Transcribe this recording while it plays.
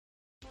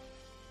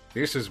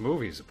This is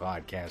Movies, a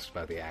podcast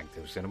about the act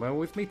of cinema.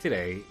 With me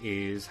today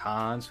is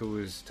Hans, who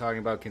is talking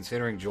about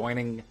considering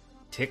joining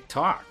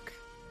TikTok.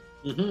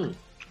 Mm-hmm.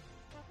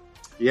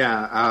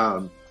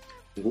 Yeah,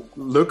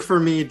 look for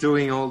me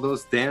doing all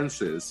those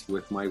dances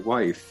with my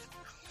wife,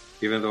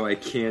 even though I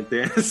can't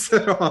dance.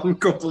 I'm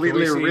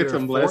completely Can we see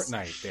rhythmless.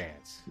 Your Fortnite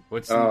dance.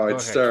 What's Oh, go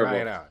it's ahead, terrible.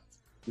 Try it out.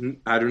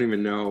 I don't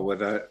even know what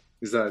that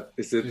is. Is it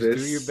Just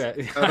this? do your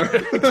best. I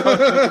don't,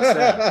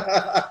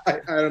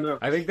 I don't know.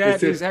 I think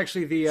that is it,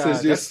 actually the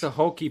just, that's the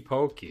hokey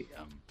pokey.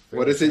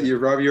 What is it? You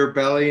rub your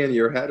belly and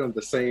your head on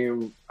the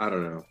same. I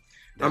don't know.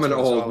 I'm an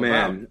old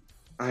man.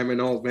 I'm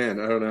an old man.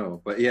 I don't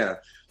know, but yeah.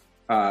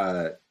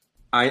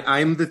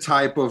 I'm the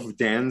type of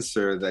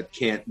dancer that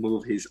can't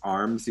move his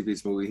arms if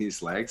he's moving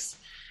his legs.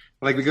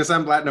 Like, because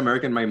I'm Latin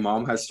American, my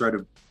mom has tried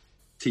to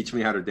teach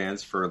me how to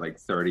dance for like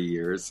 30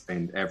 years.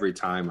 And every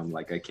time I'm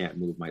like, I can't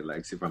move my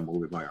legs if I'm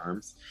moving my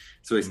arms.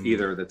 So it's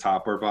either the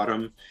top or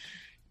bottom.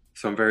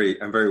 So I'm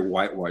very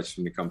whitewashed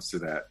when it comes to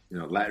that. You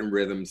know, Latin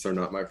rhythms are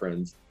not my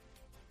friends.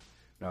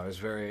 No, it's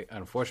very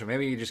unfortunate.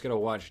 Maybe you just got to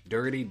watch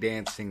Dirty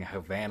Dancing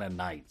Havana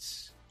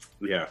Nights.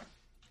 Yeah.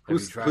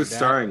 Who's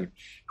starring?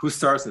 Who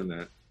stars in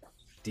that?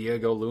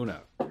 Diego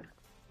Luna.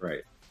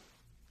 Right.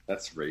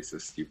 That's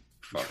racist, you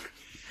fuck.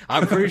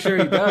 I'm pretty sure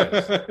he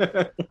does.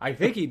 I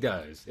think he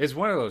does. It's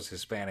one of those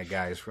Hispanic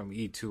guys from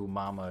E2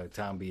 Mama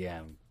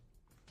Tambien.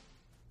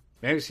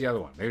 Maybe it's the other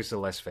one. Maybe it's the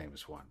less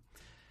famous one.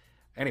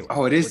 Anyway.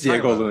 Oh, it is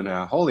Diego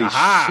Luna. Holy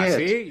shit.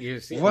 See? You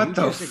see? What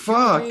the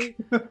fuck?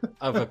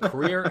 Of a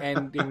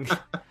career-ending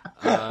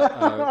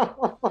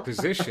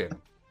position.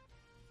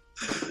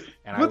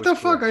 And what the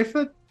fuck? I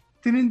thought,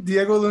 didn't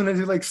Diego Luna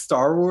do like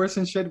Star Wars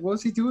and shit? What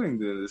was he doing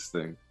to this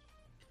thing?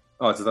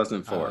 Oh,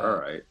 2004. All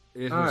right.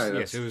 It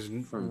was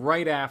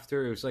right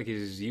after. It was like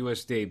his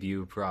U.S.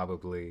 debut,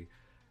 probably.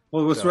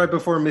 Well, it was right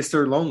before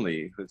Mr.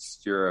 Lonely, which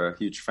you're a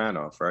huge fan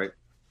of, right?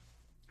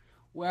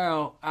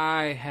 Well,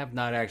 I have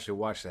not actually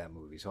watched that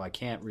movie, so I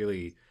can't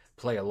really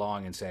play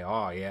along and say,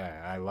 oh,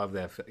 yeah, I love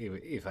that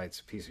if it's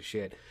a piece of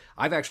shit.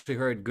 I've actually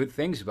heard good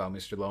things about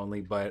Mr.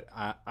 Lonely, but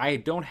I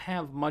don't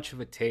have much of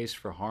a taste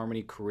for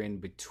Harmony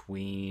Korine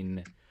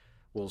between,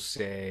 we'll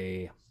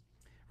say,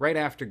 right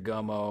after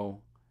Gummo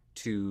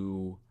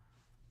to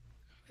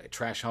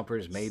Trash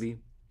Humpers, maybe.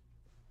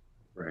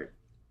 Right.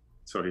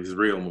 So his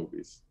real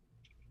movies.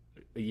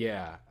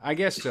 Yeah, I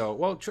guess so.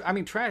 Well,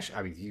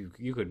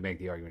 you could make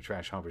the argument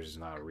Trash Humpers is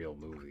not a real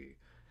movie.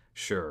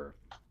 Sure.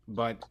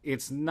 But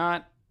it's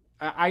not...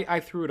 I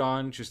threw it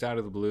on just out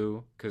of the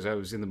blue because I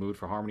was in the mood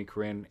for Harmony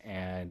Korine,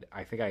 and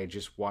I think I had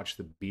just watched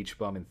The Beach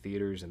Bum in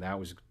theaters, and that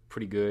was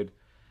pretty good.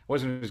 It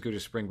wasn't as good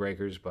as Spring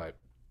Breakers, but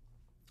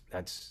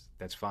that's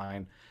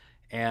fine.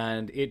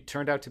 And it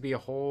turned out to be a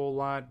whole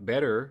lot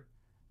better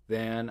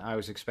than I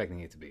was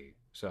expecting it to be.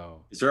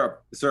 So, is there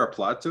a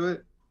plot to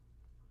it?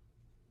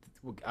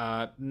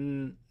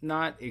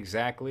 Not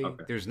exactly.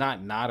 Okay. There's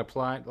not a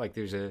plot. Like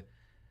there's a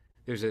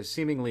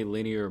seemingly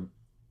linear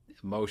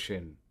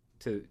motion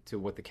to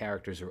what the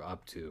characters are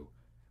up to,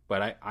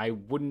 but I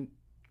wouldn't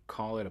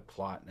call it a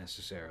plot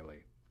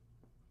necessarily.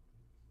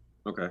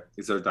 Okay.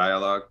 Is there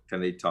dialogue? Can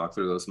they talk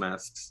through those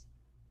masks?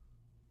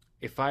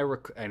 If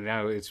and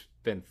now it's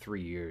been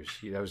 3 years.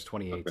 That was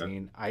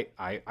 2018. Okay.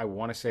 I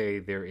want to say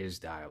there is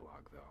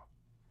dialogue though.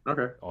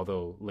 Okay.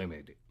 Although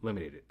limited.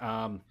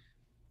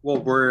 Well,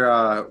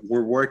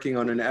 we're working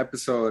on an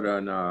episode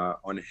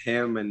on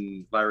him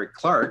and Larry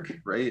Clark,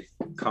 right?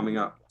 Coming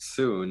up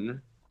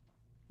soon,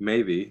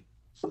 maybe.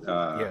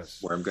 Yes.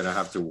 Where I'm gonna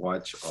have to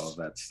watch all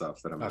that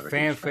stuff that I'm a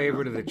fan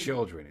favorite of the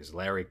children is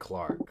Larry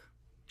Clark.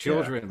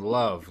 Children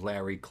love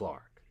Larry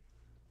Clark.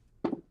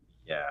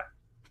 Yeah.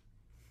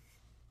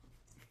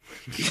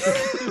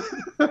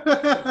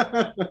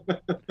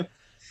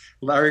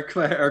 Larry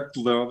Clark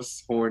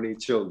loves horny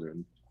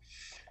children.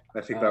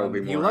 I think that would be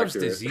more. He loves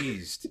accurate.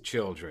 diseased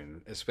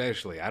children,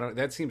 especially.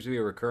 That seems to be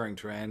a recurring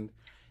trend.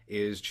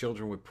 Is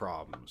children with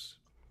problems.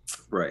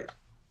 Right.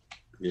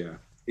 Yeah.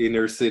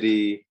 Inner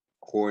city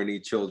horny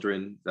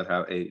children that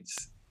have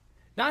AIDS.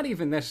 Not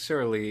even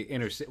necessarily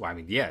inner city. Well, I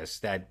mean, yes,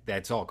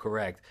 that's all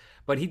correct.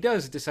 But he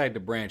does decide to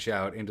branch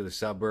out into the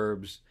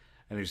suburbs,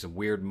 and there's some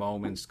weird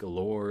moments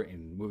galore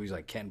in movies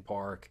like Ken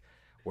Park,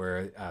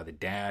 where the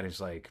dad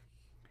is like,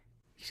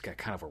 he's got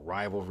kind of a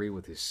rivalry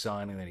with his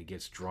son, and then he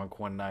gets drunk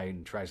one night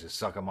and tries to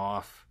suck him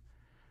off.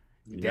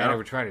 Dad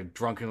ever try to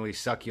drunkenly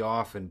suck you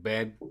off in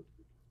bed?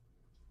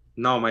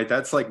 No, my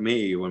dad's like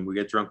me. When we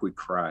get drunk, we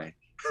cry.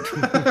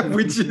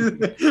 we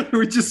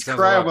just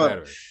cry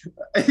about.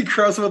 He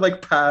cries about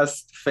like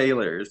past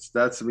failures.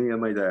 That's me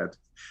and my dad.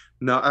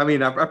 No, I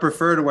mean I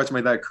prefer to watch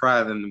my dad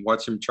cry than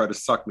watch him try to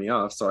suck me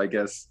off. So I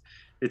guess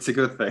it's a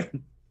good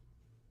thing.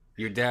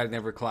 Your dad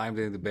never climbed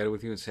into bed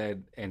with you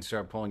and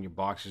started pulling your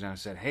boxers down and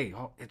said, "Hey,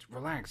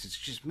 relax. It's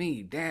just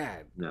me,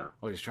 Dad." No.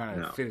 Oh, he's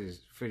trying to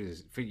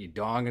fit your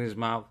dong in his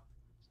mouth.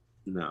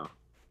 No.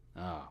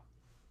 Oh.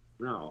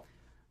 No.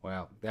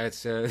 Well,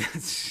 that's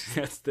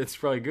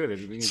probably good.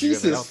 It means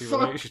Jesus, you have a healthy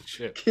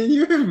relationship. Can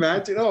you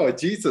imagine? Oh,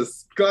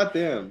 Jesus,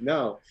 goddamn,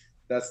 no,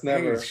 that's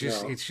never. Hey,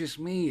 it's just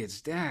me. It's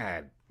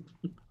Dad.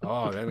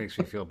 Oh, that makes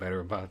me feel better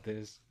about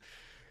this.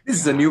 This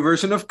is a God. new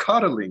version of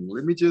coddling.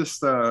 Let me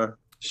just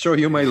show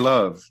you my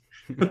love.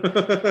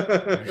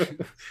 Let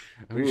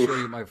me show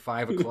you Oof. my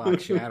 5 o'clock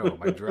shadow,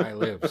 my dry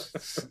lips,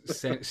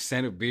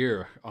 scent of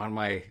beer on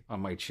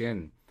my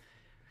chin.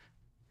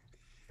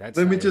 That's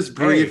Let me nice. just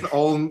breathe Hey,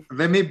 all.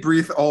 Let me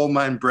breathe all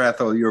my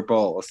breath on your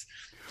balls.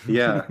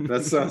 Yeah,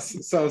 that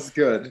sounds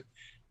good.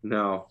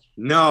 No,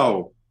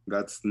 no,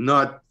 that's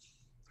not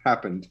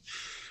happened.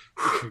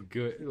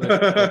 good. Good.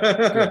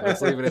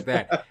 Let's leave it at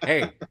that.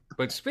 Hey,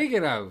 but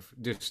speaking of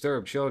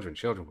disturbed children,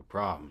 children with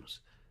problems,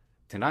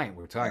 tonight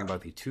we're talking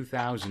about the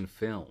 2000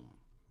 film,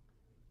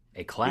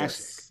 a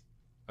classic Yes.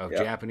 of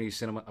Yeah. Japanese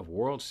cinema, of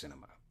world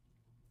cinema,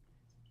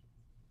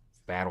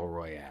 Battle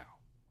Royale.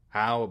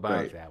 How about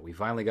Right. that? We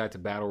finally got to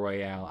Battle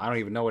Royale. I don't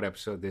even know what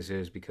episode this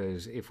is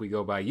because if we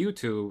go by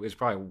YouTube, it's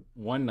probably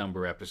one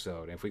number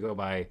episode. If we go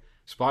by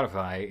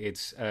Spotify,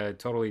 it's a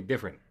totally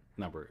different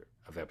number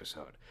of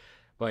episode.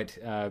 But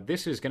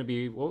this is going to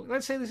be, well,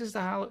 let's say this is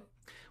the Hol-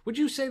 Would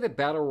you say that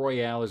Battle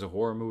Royale is a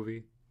horror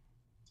movie?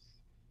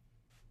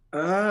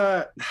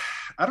 Uh,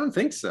 I don't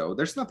think so.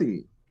 There's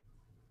nothing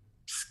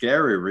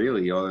scary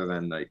really, other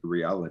than like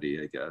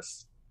reality, I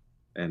guess,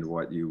 and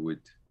what you would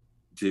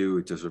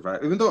do to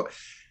survive. Even though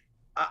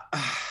uh,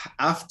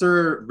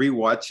 after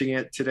rewatching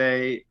it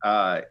today,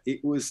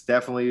 it was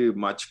definitely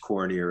much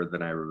cornier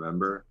than I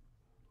remember.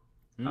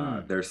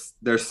 Hmm.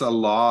 There's a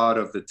lot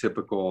of the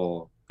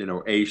typical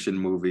Asian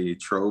movie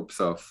tropes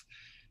of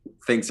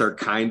things are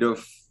kind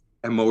of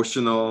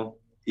emotional,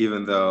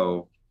 even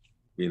though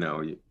you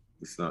know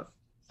it's not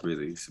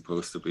really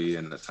supposed to be,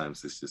 and at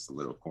times it's just a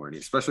little corny,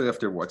 especially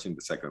after watching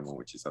the second one,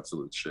 which is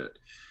absolute shit.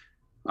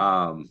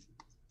 Um,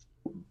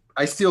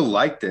 I still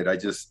liked it.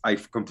 I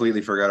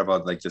completely forgot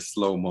about like just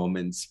slow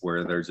moments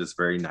where they're just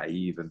very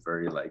naive and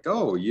very like,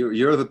 oh,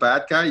 you're the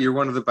bad guy. You're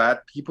one of the bad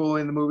people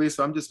in the movie,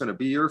 so I'm just gonna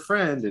be your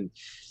friend. And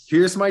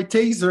here's my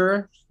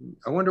taser.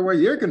 I wonder what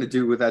you're gonna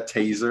do with that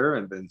taser.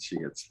 And then she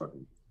gets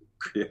fucking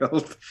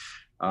killed.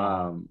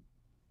 Mm-hmm.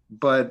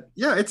 But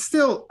yeah, it's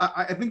still.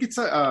 I think it's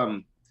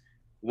a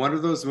one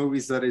of those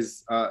movies that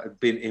is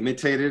been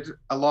imitated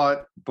a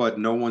lot, but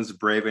no one's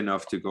brave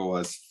enough to go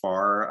as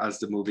far as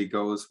the movie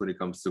goes when it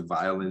comes to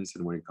violence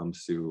and when it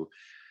comes to,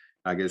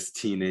 I guess,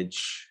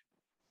 teenage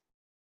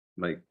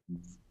like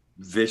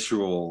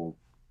visual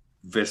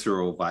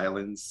visceral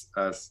violence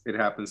as it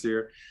happens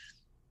here.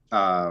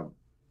 Uh,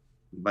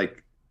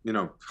 like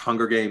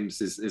Hunger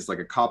Games is like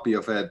a copy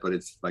of it, but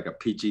it's like a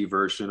PG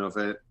version of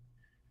it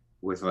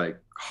with like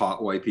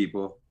hot white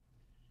people.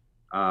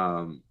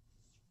 Um,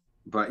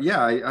 but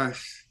yeah,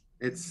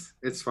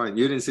 it's fine.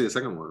 You didn't see the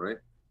second one, right?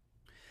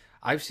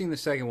 I've seen the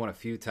second one a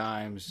few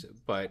times,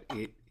 but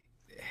it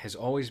has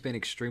always been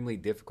extremely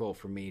difficult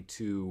for me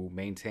to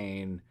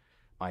maintain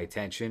my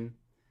attention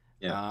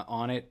Yeah,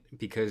 on it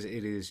because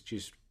it is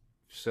just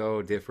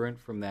so different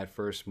from that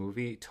first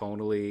movie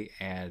tonally.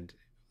 And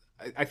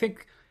I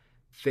think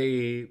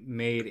they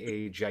made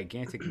a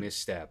gigantic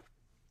misstep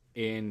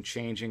in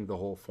changing the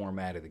whole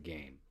format of the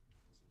game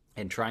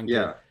and trying to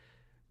yeah,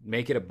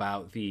 make it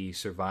about the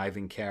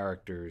surviving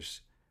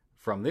characters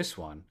from this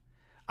one.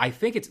 I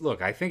think it's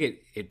look, I think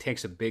it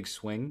takes a big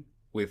swing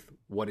with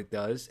what it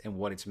does and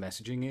what its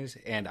messaging is,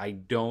 and I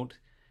don't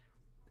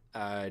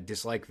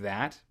dislike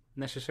that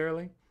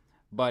necessarily,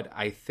 but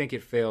I think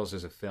it fails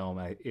as a film.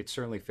 It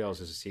certainly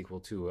fails as a sequel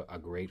to a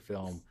great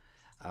film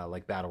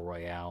like Battle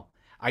Royale.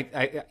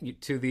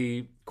 To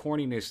the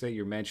corniness that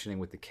you're mentioning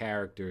with the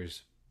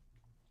characters,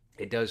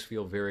 it does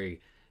feel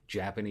very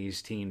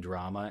Japanese teen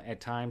drama at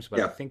times, but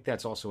I yeah. think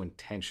that's also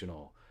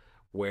intentional,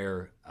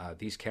 where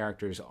these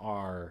characters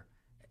are.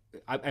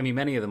 I mean,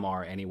 many of them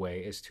are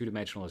anyway, as two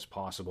dimensional as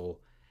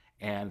possible,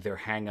 and their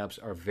hangups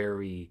are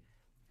very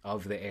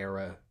of the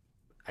era.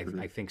 Mhm.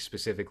 I think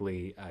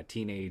specifically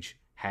teenage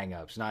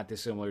hangups, not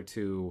dissimilar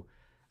to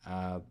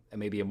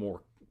maybe a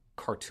more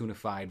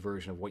cartoonified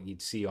version of what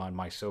you'd see on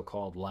My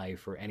So-Called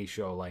Life or any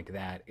show like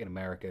that in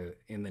America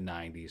in the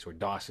 90s, or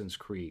Dawson's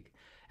Creek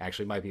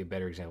actually might be a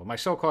better example. My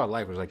So-Called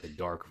Life was like the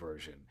dark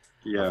version of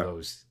Yeah.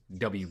 those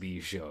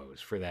WB shows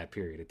for that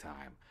period of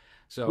time. Wait,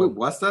 So,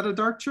 was that a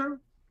dark show?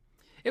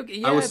 I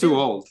yeah, was too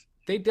old.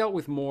 they dealt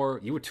with more.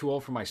 You were too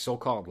old for My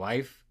So-Called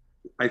Life.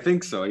 I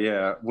think so.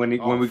 Yeah. When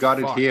Oh we got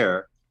it fuck.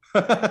 here,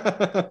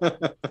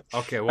 I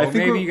Okay, well think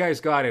maybe we you guys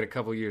got it a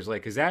couple years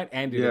late because that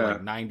ended in like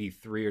yeah.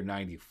 '93 or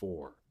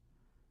 '94.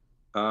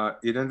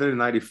 It ended in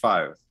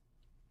 '95.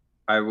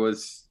 I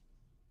was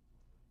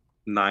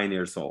 9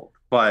 years old,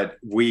 but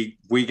we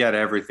get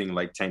everything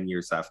like 10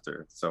 years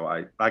after. So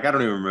I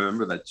don't even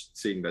remember that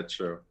seeing that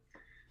show.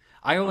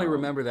 I only Um,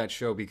 remember that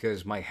show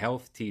because my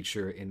health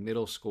teacher in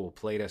middle school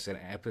played us an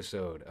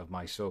episode of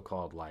My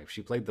So-Called Life.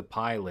 She played the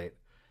pilot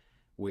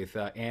with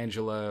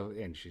Angela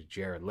and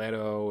Jared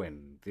Leto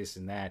and this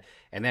and that,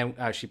 and then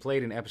she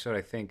played an episode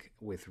I think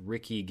with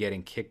Ricky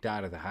getting kicked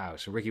out of the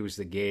house. And Ricky was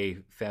the gay,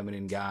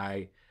 feminine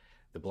guy,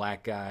 the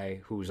black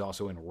guy who was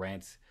also in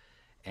Rent.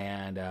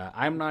 And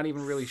I'm not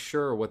even really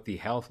sure what the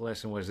health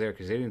lesson was there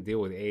because they didn't deal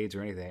with AIDS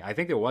or anything. I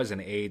think there was an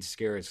AIDS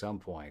scare at some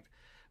point,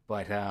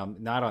 but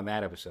not on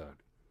that episode.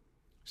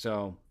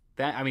 So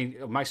that, I mean,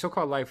 my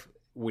so-called life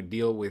would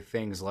deal with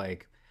things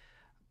like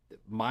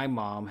my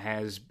mom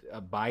has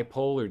a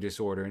bipolar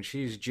disorder and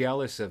she's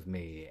jealous of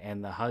me,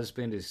 and the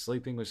husband is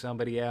sleeping with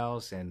somebody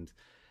else, and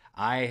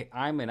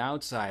I'm an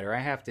outsider. I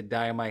have to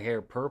dye my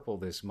hair purple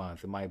this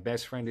month, and my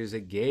best friend is a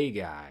gay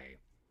guy,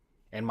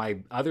 and my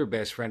other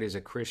best friend is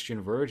a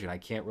Christian virgin I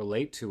can't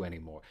relate to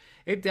anymore.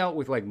 It dealt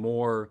with like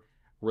more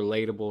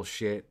relatable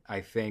shit, I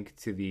think,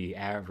 to the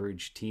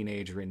average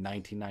teenager in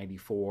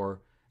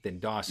 1994 than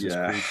Dawson's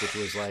Yeah. Creek, which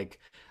was like,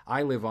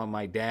 I live on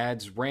my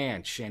dad's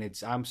ranch and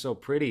I'm so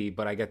pretty,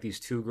 but I got these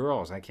two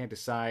girls. I can't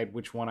decide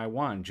which one I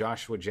want.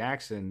 Joshua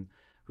Jackson,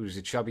 who's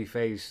a chubby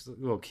faced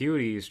little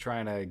cutie, is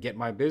trying to get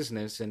my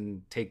business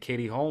and take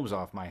Katie Holmes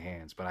off my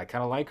hands, but I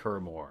kind of like her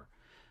more.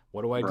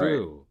 What do I Right.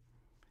 do?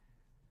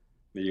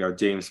 You got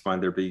James Van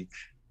Der Beek,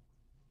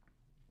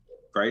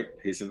 right?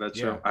 He's in that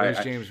Yeah, show. where's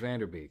James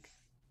Vanderbeek?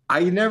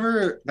 I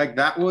never like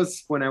that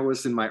was when I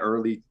was in my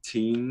early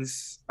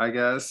teens, I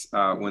guess,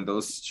 when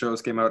those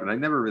shows came out, and I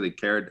never really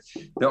cared.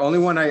 The only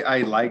one I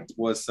liked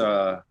was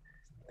I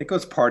think it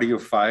was Party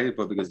of Five,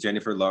 but because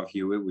Jennifer Love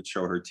Hewitt would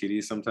show her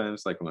titties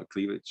sometimes, like on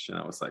cleavage, and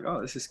I was like,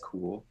 oh, this is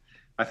cool.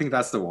 I think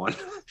that's the one.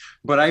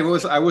 But I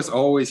was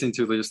always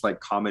into just like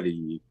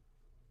comedy,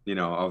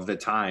 of the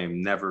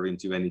time, never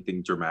into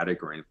anything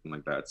dramatic or anything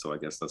like that. So I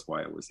guess that's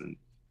why I wasn't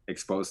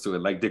exposed to it.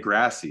 Like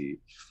Degrassi,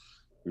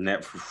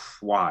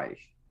 why?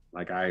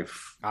 Like I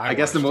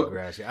guess watched the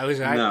Degrassi.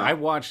 Listen, no. I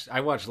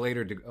watched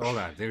later. Hold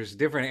on, there's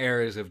different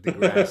eras of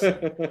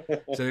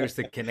Degrassi. So there's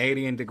the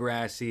Canadian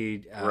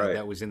Degrassi Right.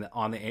 that was in the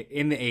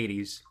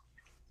 80s,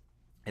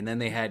 and then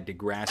they had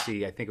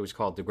Degrassi. I think it was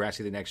called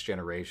Degrassi: The Next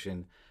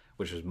Generation,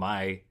 which was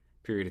my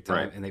period of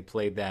time, Right. and they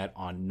played that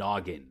on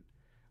Noggin.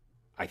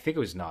 I think it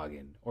was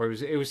Noggin, or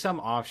it was some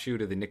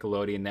offshoot of the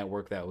Nickelodeon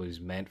network that was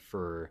meant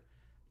for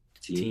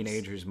Teens.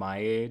 teenagers my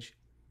age.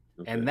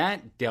 Okay. And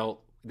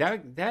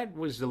that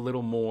was a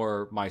little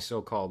more my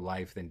so-called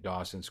life than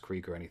Dawson's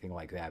Creek or anything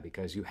like that,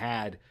 because you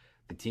had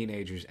the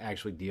teenagers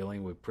actually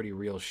dealing with pretty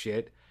real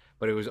shit,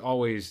 but it was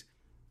always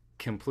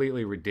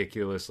completely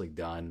ridiculously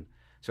done.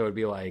 So it'd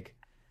be like,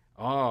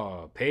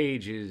 oh,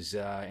 Paige is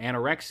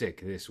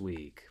anorexic this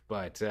week,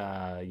 but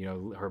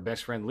her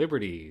best friend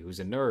Liberty, who's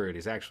a nerd,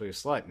 is actually a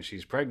slut and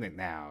she's pregnant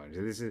now.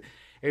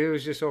 It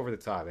was just over the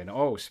top. And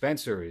oh,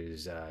 Spencer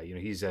is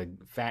he's a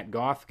fat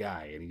goth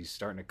guy and he's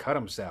starting to cut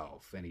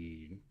himself,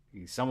 and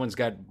someone's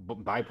got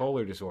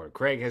bipolar disorder.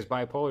 Craig has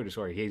bipolar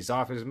disorder. He's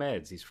off his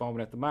meds. He's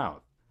foaming at the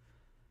mouth.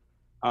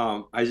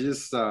 I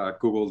just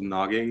googled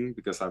nogging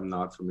because I'm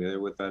not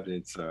familiar with that.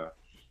 It's a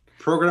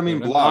programming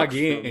No, blog.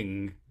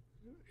 Nogging.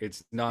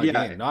 It's nogging.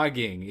 Yeah.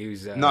 Nogging. He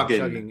was Noggin,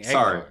 chugging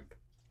sorry. eggnog.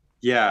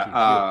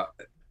 Yeah,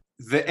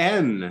 the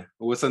N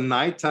was a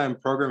nighttime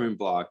programming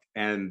block,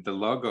 and the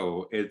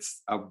logo,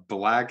 it's a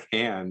black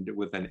hand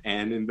with an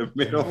N in the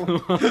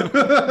middle.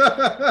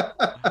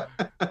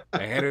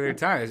 Ahead of their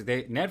time.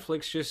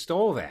 Netflix just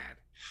stole that.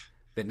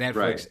 The Netflix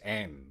Right.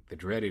 N, the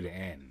dreaded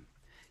N.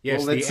 Yes,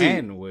 Well, the let's see.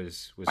 N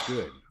was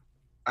good.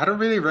 I don't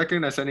really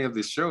recognize any of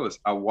these shows.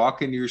 A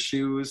Walk in Your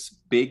Shoes,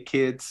 Big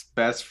Kids,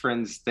 Best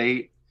Friends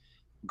Date,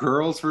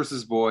 Girls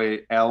versus Boy,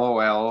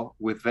 LOL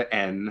with the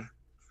N.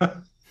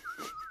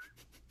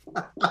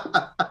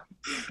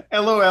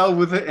 LOL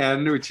with the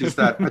N, which is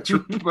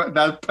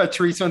that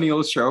Patrice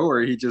O'Neill show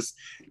where he just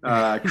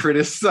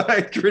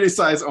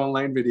criticize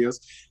online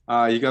videos.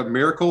 You got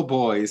Miracle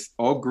Boys,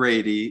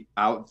 O'Grady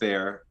out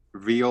there,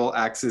 Real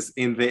Access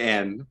in the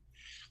N,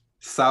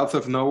 South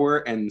of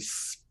Nowhere, and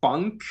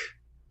Spunk.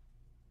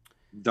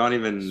 Don't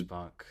even,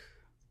 Spunk.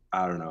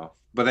 I don't know.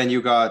 But then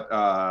you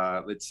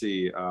got, let's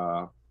see,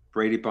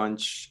 Brady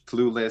Bunch,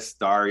 Clueless,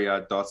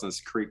 Daria,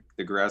 Dawson's Creek,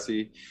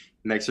 Degrassi,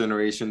 Next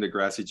Generation,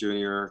 Degrassi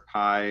Junior,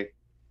 High,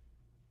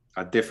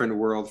 A Different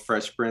World,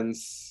 Fresh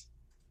Prince,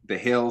 The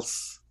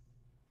Hills.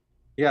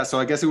 Yeah, so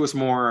I guess it was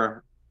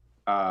more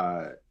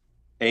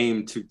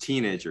aimed to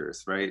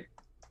teenagers, right?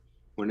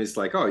 When it's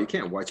like, oh, you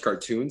can't watch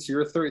cartoons,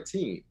 you're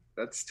 13.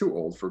 That's too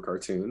old for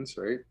cartoons,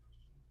 right?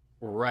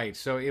 Right.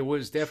 So it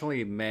was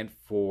definitely meant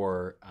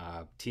for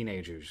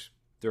teenagers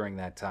during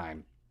that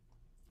time.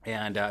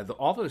 And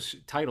all those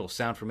titles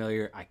sound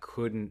familiar. I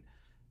couldn't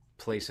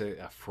place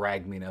a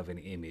fragment of an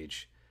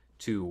image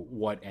to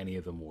what any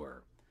of them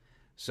were.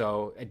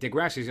 So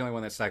Degrassi is the only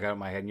one that stuck out in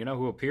my head. And you know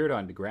who appeared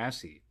on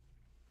Degrassi?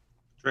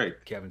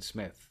 Drake. Kevin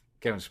Smith.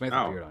 Kevin Smith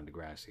Oh. appeared on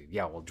Degrassi.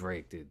 Yeah, well,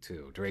 Drake did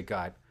too. Drake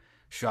got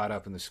shot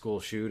up in the school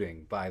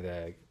shooting by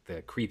the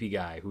creepy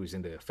guy who's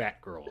into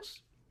fat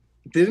girls.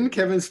 Didn't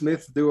Kevin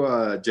Smith do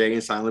a Jay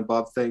and Silent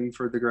Bob thing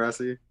for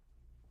Degrassi?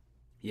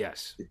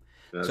 Yes.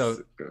 That's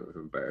So- kind of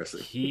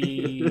embarrassing.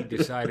 He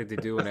decided to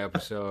do an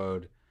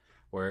episode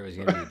where it was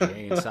going to be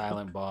Jay and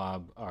Silent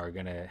Bob are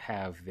going to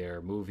have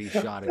their movie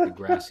shot at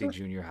Degrassi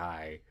Junior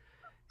High.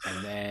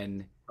 And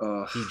then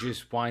Ugh. he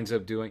just winds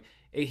up doing...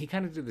 He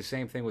kind of did the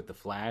same thing with The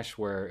Flash,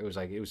 where it was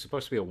like it was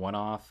supposed to be a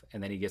one-off,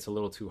 and then he gets a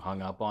little too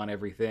hung up on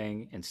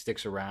everything and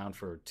sticks around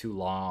for too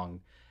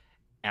long.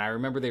 And I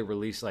remember they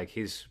released like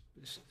his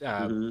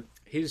uh, Hmm.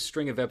 his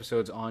string of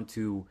episodes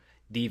onto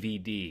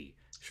DVD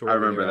I shortly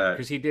remember thereafter that.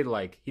 because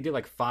he did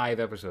like 5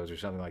 episodes or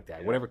something like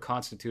that. Yeah. Whatever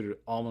constituted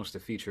almost a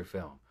feature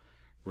film.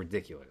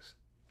 Ridiculous.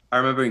 I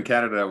remember in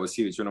Canada that was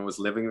huge when I was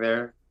living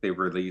there. They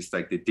released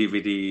like the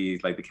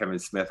DVD, like the Kevin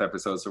Smith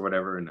episodes or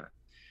whatever. And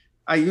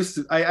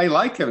I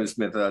like Kevin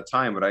Smith at that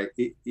time, but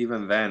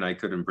even then I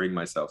couldn't bring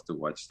myself to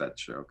watch that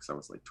show because I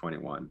was like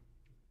 21.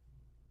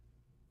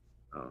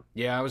 Oh,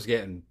 Yeah, I was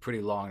getting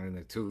pretty long in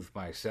the tooth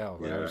myself,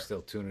 but I yeah. was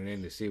still tuning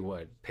in to see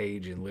what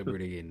Paige and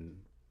Liberty and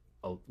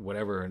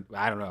whatever,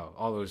 I don't know,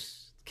 all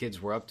those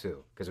kids were up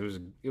to because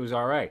it was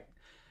all right.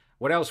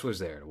 What else was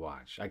there to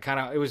watch?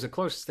 It was the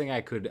closest thing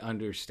I could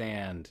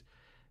understand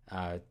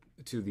uh,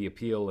 to the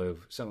appeal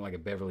of something like a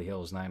Beverly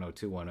Hills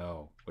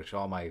 90210, which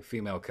all my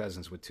female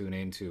cousins would tune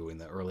into in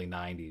the early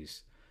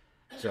 90s.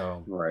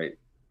 So, Right.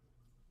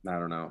 I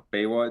don't know.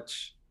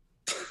 Baywatch.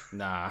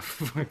 nah,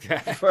 fuck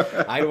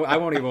that. I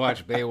won't even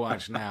watch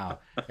Baywatch now.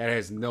 That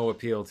has no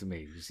appeal to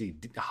me. You see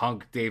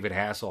hunk David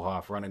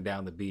Hasselhoff running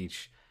down the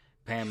beach,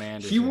 Pam He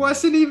Anderson.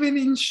 wasn't even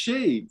in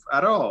shape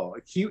at all.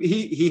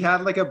 He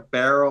had like a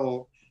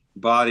barrel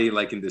body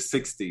like in the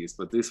 60s,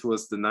 but this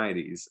was the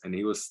 90s and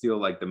he was still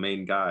like the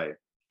main guy.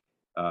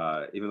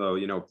 Even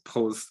though,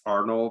 post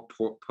Arnold,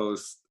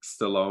 post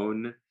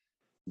Stallone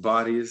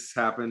bodies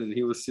happened and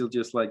he was still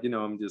just like,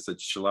 I'm just a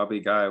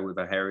schlubby guy with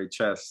a hairy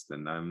chest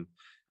and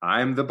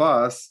I'm the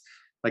boss.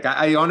 Like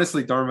I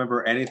honestly don't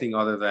remember anything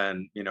other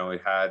than,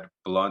 it had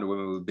blonde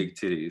women with big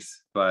titties,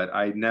 but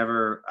I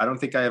don't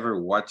think I ever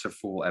watched a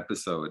full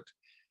episode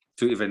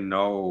to even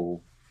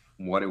know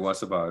what it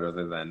was about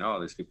other than,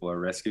 oh, these people are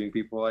rescuing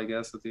people, I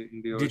guess,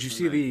 in the Did you ocean.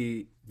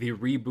 see the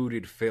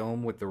rebooted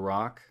film with The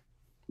Rock?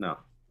 No.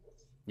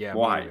 Yeah, me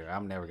Why? either.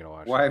 I'm never gonna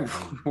watch Why that.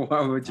 I'm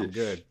why would you? I'm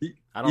good. You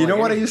I don't you like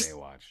know what I anything used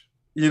Baywatch.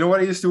 you know what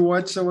I used to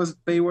watch that was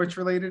Baywatch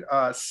related?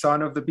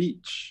 Son of the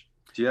Beach.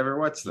 Do you ever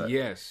watch that?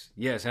 Yes,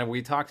 yes, and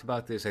we talked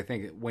about this. I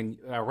think when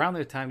around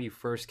the time you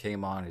first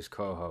came on as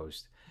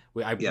co-host,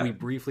 we Yeah.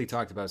 briefly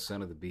talked about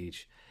Son of the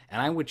Beach,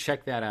 and I would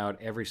check that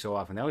out every so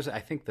often. That was, I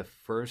think, the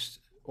first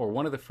or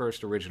one of the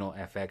first original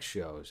FX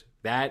shows.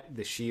 That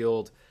The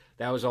Shield,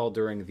 that was all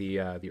during the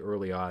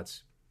early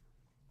aughts,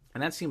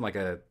 and that seemed like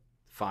a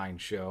fine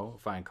show, a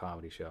fine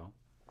comedy show.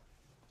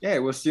 Yeah, it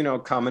was,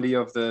 comedy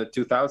of the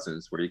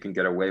 2000s where you can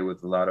get away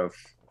with a lot of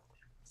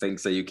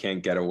things that you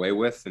can't get away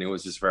with and it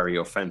was just very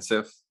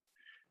offensive.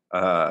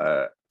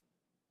 Uh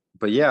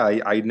but yeah,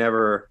 I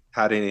never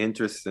had any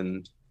interest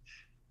in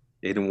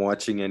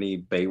watching any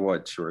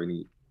Baywatch or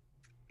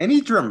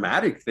any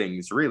dramatic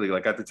things really.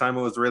 Like at the time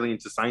I was really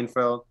into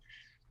Seinfeld.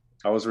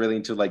 I was really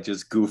into like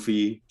just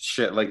goofy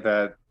shit like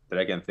that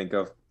I can think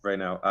of right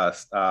now.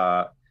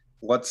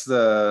 What's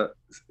the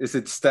is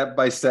it Step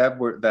by Step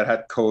where that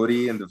had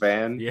Cody in the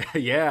van? Yeah,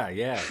 yeah,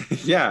 yeah.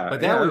 Yeah,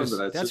 But yeah, I remember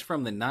that that's shit.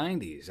 from the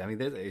 '90s. I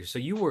mean, so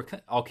you were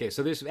okay.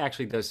 So this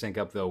actually does sync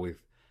up though with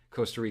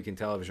Costa Rican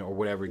television or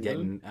whatever, Mhm.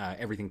 getting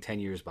everything 10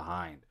 years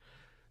behind.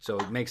 So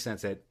it makes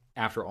sense that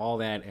after all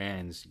that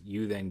ends,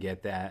 you then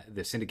get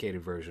the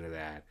syndicated version of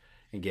that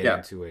and get Yeah.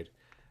 into it.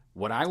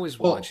 What I was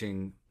Well,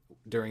 watching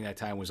during that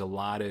time was a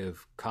lot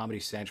of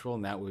Comedy Central,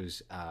 and that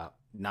was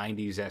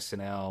 '90s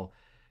SNL,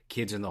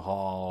 Kids in the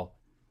Hall,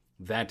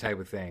 that type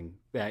of thing.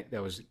 That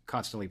was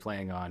constantly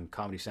playing on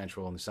Comedy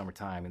Central in the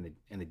summertime and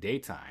in the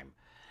daytime,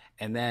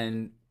 and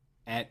then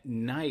at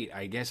night,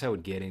 I guess I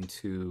would get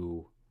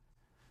into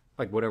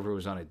like whatever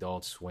was on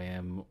Adult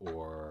Swim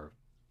or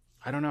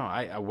I don't know.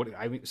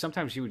 I mean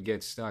sometimes you would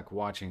get stuck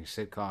watching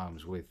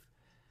sitcoms with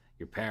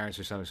your parents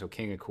or something. So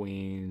King of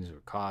Queens or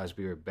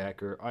Cosby or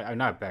Becker.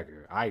 Not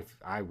Becker.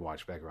 I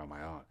watched Becker on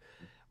my own.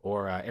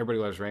 Or Everybody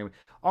Loves Raymond.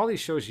 All these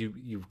shows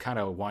you kind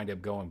of wind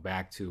up going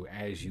back to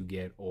as you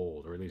get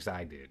old, or at least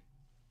I did.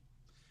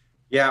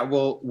 yeah,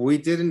 well, we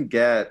didn't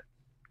get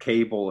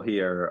cable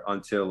here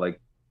until like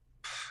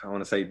I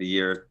want to say the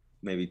year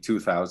maybe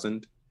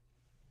 2000.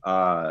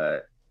 Uh,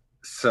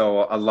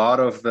 so a lot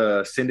of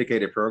the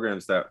syndicated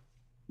programs that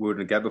we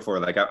wouldn't get before,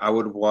 like I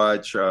would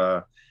watch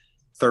Third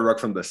Rock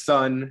from the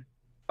Sun,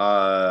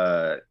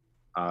 uh,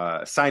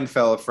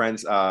 Seinfeld,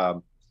 Friends,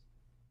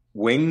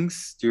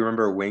 Wings. Do you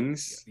remember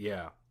Wings?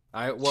 Yeah.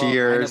 I never watched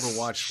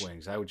Cheers.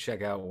 Wings. I would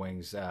check out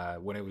Wings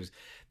when it was.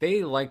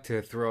 They like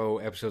to throw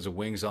episodes of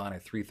Wings on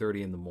at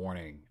 3:30 in the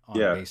morning on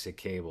Yeah, basic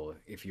cable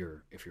if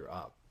you're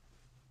up.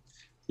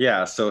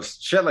 yeah. So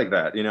shit like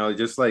that,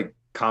 just like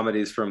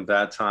comedies from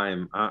that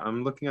time.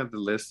 I'm looking at the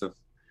list of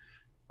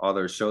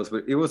other shows,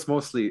 but it was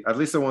mostly, at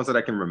least the ones that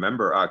I can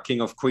remember. King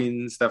of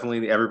Queens,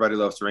 definitely. Everybody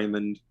Loves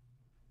Raymond.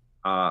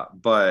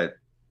 But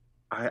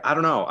I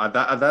don't know. At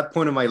that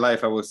point in my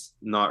life, I was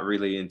not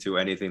really into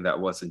anything that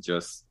wasn't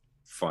just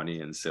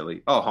funny and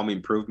silly. Oh, Home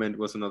Improvement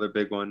was another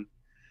big one.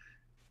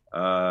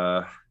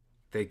 Uh,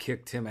 They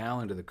kicked Tim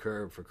Allen to the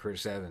curb for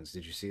Chris Evans.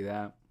 Did you see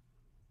that?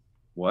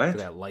 For what?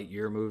 that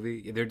Lightyear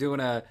movie? They're doing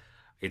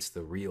it's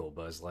the real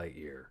Buzz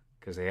Lightyear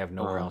because they have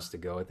nowhere Uh, else to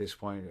go at this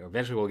point.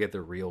 Eventually, we'll get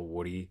the real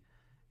Woody,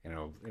 and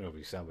it'll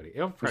be somebody.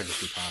 It'll probably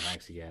just be Tom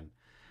Hanks again.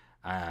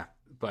 Uh,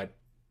 but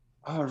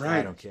All I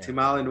right. don't care Tim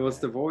about any Allen of was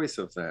that. the voice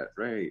of that,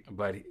 right?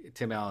 But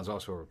Tim Allen's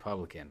also a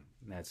Republican.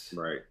 And that's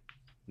Right.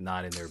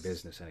 not in their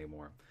business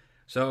anymore.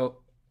 So,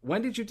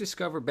 when did you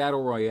discover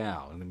Battle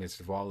Royale in the midst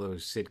of all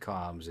those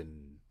sitcoms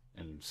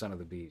and Son of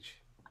the Beach?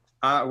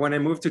 When I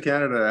moved to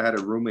Canada, I had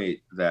a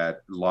roommate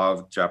that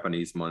loved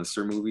Japanese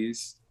monster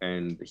movies,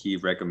 and he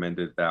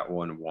recommended that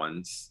one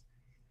once,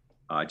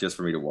 just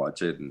for me to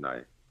watch it. And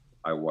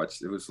I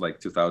watched. It was like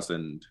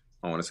 2000.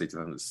 I want to say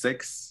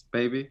 2006,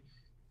 maybe.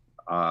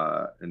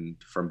 And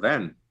from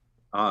then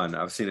on,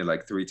 I've seen it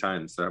like three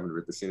times. I haven't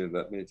really seen it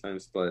that many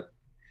times, but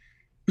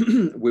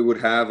we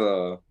would have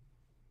a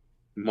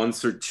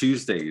Monster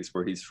Tuesdays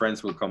where his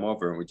friends would come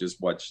over and we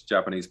just watch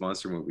Japanese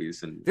monster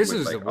movies and This with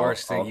is the like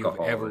worst thing you've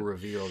alcohol. ever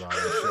revealed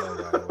on the show,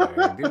 by the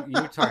way.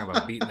 You were talking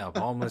about beating up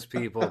homeless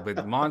people,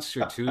 but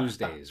Monster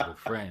Tuesdays with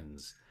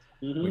friends.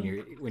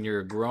 Mhm. When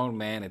you're a grown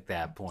man at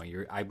that point,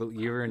 you're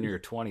in your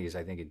 20s,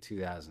 I think, in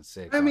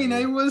 2006, I aren't mean, you?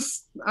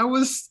 I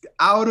was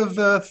out of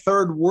the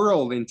third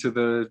world into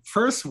the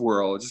first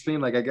world, just being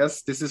like, I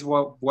guess this is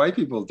what white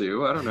people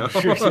do. I don't know.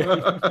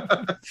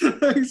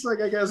 It's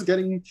like I guess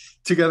getting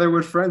together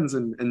with friends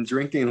and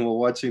drinking while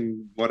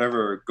watching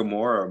whatever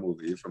Gamora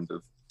movie from the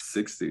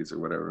 60s or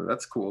whatever.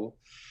 That's cool.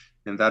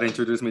 And that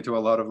introduced me to a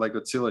lot of like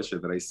Godzilla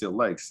shit that I still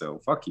like. So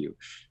fuck you.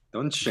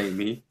 Don't shame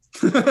me.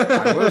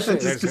 I will say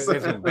Just 'cause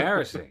that's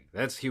embarrassing.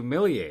 That's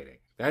humiliating.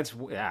 That's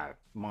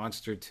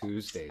Monster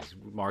Tuesdays.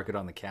 Mark it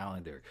on the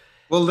calendar.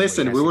 well, Somebody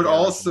listen, has we to would get up.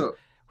 also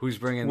Who's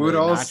bringing we the would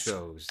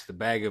also nachos, the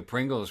bag of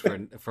Pringles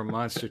for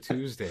Monster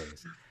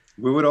Tuesdays?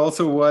 we would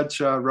also watch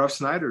Rough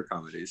Snyder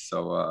comedies.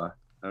 So I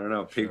don't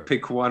know, Sure.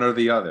 pick one or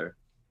the other,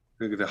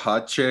 the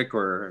Hot Chick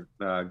or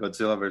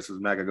Godzilla versus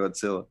Mega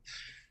Godzilla.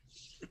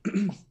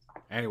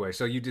 Anyway,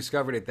 so you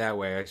discovered it that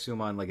way. I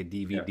assume on like a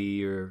Yeah,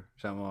 DVD or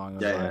something along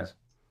those yeah, lines.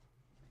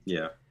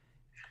 yeah.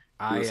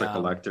 He I was a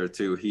collector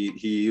too.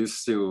 He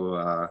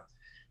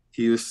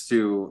used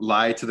to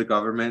lie to the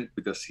government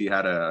because he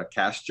had a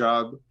cash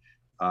job,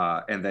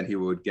 and then he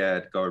would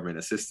get government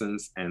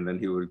assistance, and then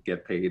he would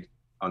get paid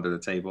under the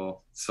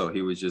table. So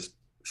he would just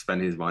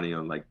spend his money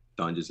on like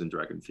Dungeons and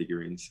Dragon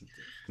figurines.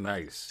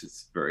 nice.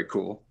 It's very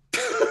cool.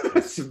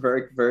 It's a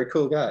very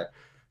cool guy.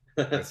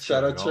 That's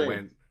Shout good. out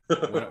Shane.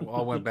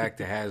 All went back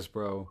to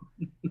Hasbro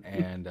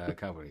and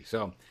company.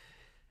 So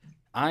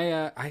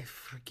I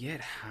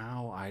forget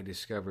how I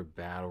discovered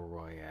Battle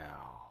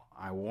Royale.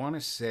 I want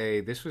to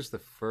say this was the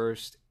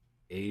first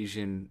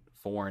Asian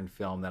foreign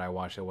film that I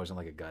watched that wasn't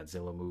like a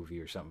Godzilla movie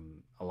or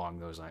something along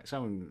those lines,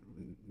 something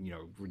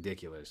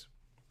ridiculous.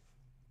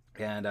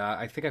 And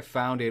I think I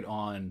found it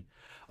on.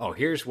 Oh,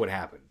 here's what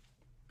happened.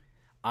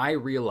 I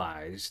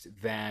realized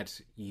that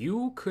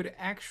you could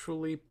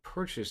actually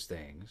purchase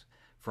things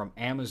from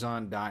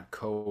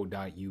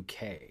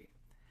Amazon.co.uk.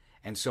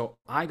 And so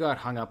I got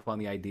hung up on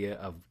the idea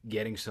of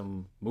getting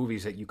some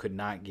movies that you could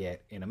not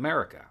get in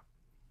America.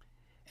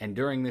 And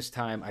during this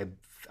time,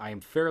 I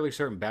am fairly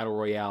certain Battle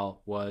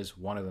Royale was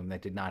one of them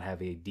that did not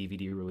have a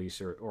DVD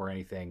release or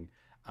anything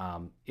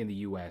in the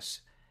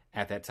US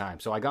at that time.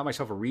 So I got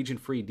myself a region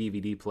free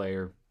DVD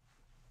player.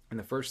 And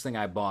the first thing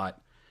I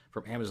bought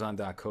from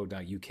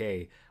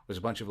Amazon.co.uk was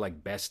a bunch of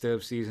like best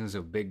of seasons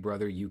of Big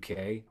Brother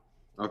UK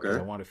because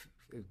I Okay. wanted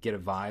to get a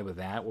vibe of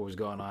that, what was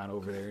going on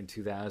over there in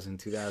 2000,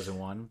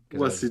 2001.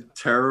 Because I Was was, it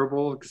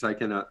terrible? Because I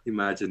cannot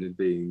imagine it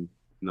being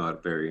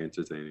not very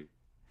entertaining.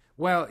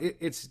 well,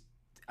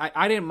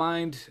 I didn't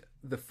mind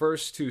the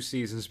first two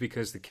seasons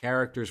because the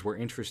characters were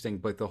interesting,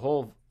 but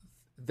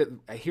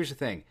here's the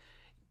thing.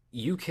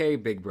 UK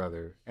Big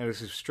Brother, and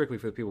this is strictly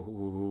for the people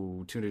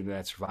who tuned into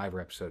that Survivor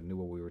episode and knew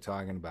what we were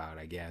talking about,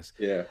 I guess.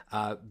 Yeah.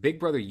 Big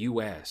Brother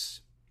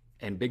US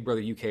and Big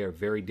Brother UK are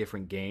very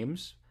different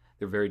games.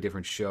 They're very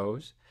different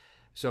shows.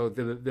 So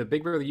the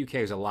Big Brother UK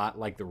is a lot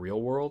like the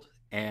real world,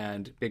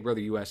 and Big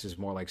Brother US is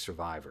more like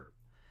Survivor.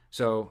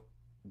 So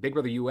Big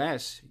Brother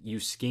US, you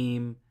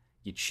scheme,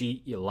 you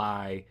cheat, you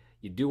lie,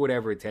 you do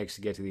whatever it takes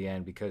to get to the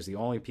end because the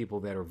only people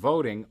that are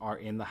voting are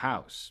in the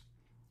house.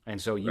 And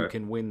so you Right.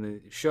 can win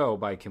the show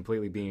by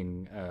completely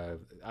being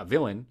a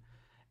villain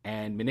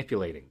and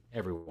manipulating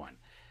everyone.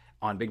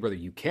 On Big Brother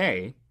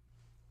UK,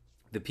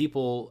 the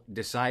people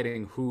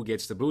deciding who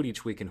gets the boot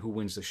each week and who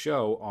wins the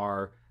show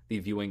are the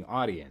viewing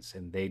audience.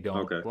 And they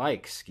don't Okay.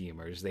 like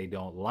schemers. They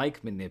don't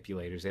like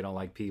manipulators. They don't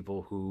like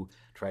people who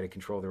try to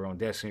control their own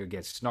destiny or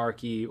get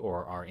snarky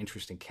or are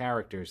interesting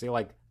characters. They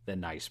like the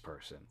nice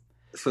person.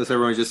 So is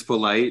everyone just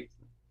polite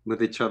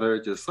with each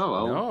other? Just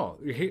No,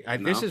 this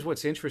no. is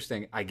what's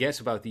interesting, I guess,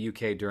 about the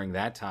UK during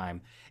that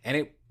time, and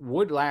it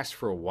would last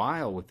for a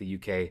while with the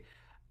UK.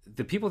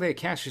 The people they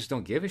cast just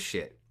don't give a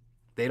shit.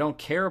 They don't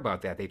care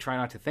about that. They try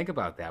not to think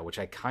about that, which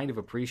I kind of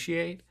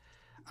appreciate.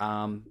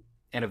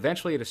 And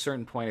eventually, at a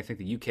certain point, I think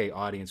the UK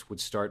audience would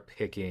start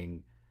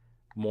picking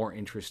more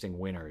interesting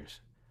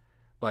winners.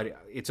 But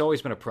it's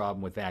always been a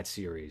problem with that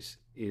series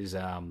is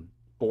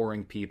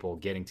boring people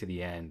getting to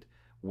the end,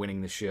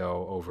 winning the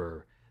show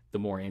over the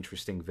more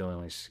interesting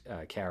villainous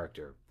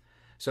character.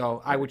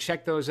 So I Right. would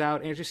check those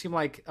out, and it just seemed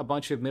like a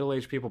bunch of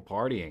middle-aged people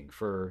partying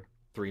for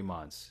 3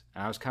 months.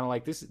 And I was kind of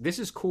like, this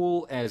is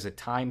cool as a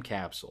time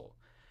capsule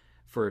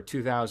for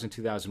 2000,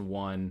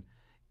 2001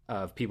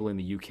 of people in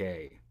the UK.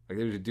 Like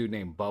there was a dude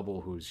named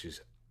Bubble who's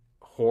just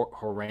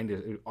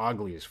horrendous,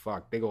 ugly as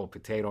fuck. Big old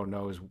potato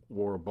nose,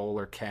 wore a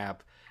bowler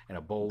cap and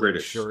a bowler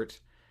British. shirt.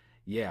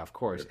 Yeah, of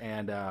course.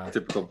 And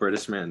typical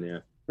British man, yeah.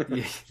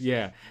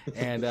 yeah.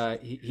 And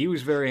he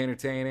was very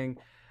entertaining.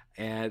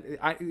 And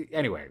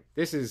anyway,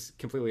 this is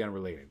completely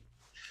unrelated.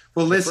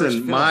 Well,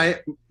 listen,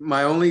 my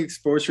only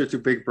exposure to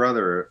Big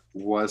Brother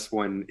was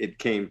when it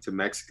came to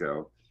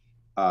Mexico.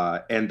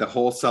 And the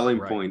whole selling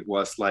point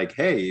was like,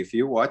 hey, if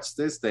you watch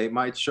this, they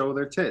might show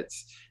their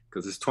tits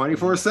because it's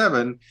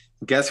 24/7.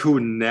 Guess who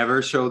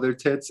never showed their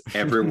tits?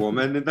 Every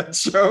woman in that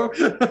show.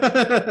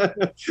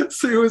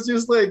 So it was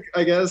just like,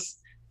 I guess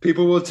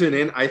people will tune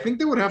in. I think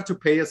they would have to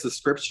pay a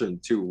subscription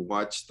to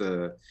watch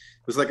it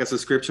was like a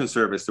subscription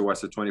service to watch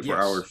the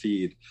 24-hour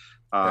feed.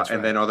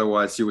 And then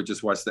otherwise you would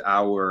just watch the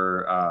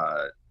hour,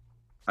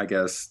 I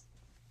guess,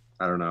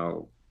 I don't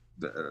know,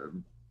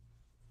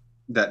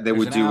 that they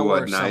would do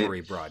at night.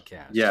 Summary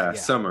broadcast. Yeah,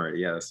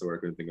 summary. Yeah, that's the word I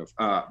couldn't think of.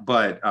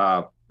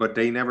 But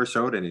they never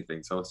showed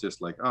anything. So it's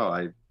just like, oh,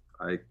 I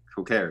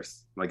who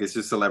cares? Like, it's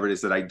just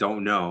celebrities that I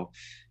don't know.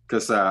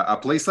 Because a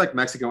place like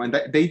Mexico, and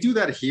they do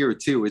that here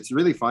too. It's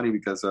really funny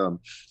because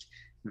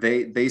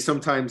they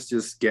sometimes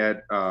just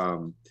get, I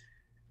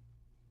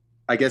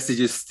guess they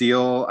just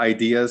steal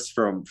ideas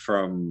from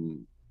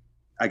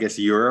I guess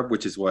Europe,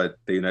 which is what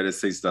the United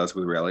States does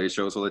with reality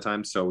shows all the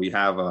time. So we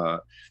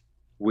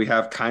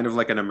have kind of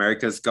like an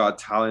America's Got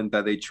Talent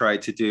that they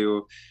tried to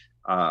do,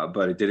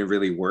 but it didn't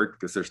really work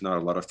because there's not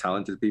a lot of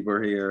talented people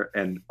here.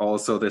 And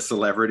also the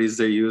celebrities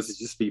they use is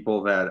just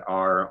people that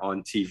are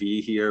on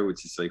TV here,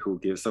 which is like, who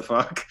gives a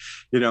fuck,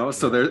 you know?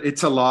 So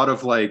it's a lot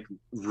of like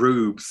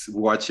rubes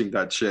watching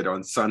that shit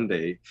on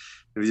Sunday.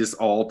 It's just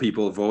all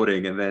people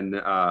voting. And then,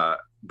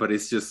 but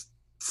it's just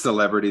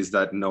celebrities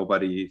that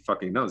nobody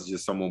fucking knows. It's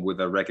just someone with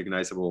a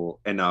recognizable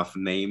enough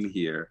name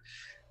here.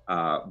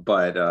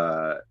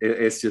 But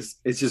it's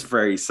just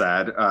very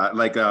sad.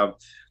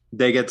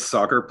 They get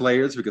soccer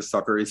players because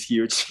soccer is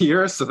huge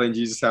here. So then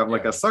you just have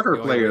like a soccer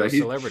player that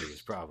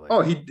celebrities probably.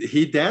 Oh,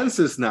 he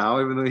dances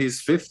now, even though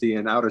he's 50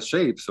 and out of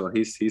shape. So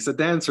he's a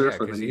dancer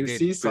for the new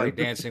season.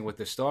 Probably Dancing with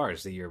the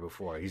Stars the year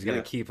before. He's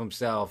going to keep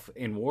himself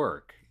in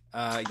work.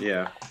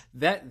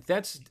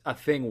 That's a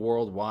thing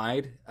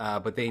worldwide,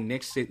 but they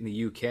nixed it in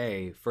the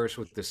UK first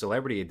with the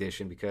celebrity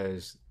edition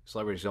because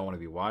celebrities don't want to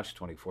be watched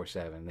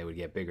 24/7. They would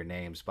get bigger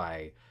names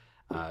by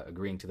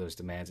agreeing to those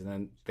demands, and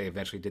then they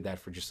eventually did that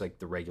for just like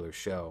the regular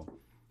show.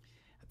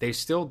 They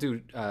still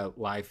do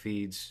live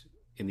feeds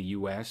in the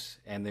US,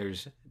 and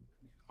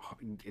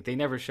they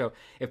never show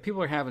if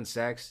people are having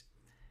sex.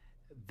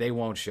 They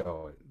won't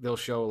show it. They'll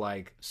show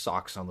like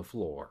socks on the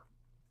floor,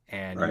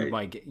 and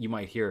you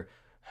might hear.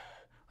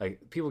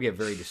 Like, people get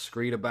very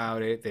discreet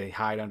about it. They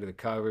hide under the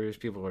covers.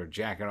 People are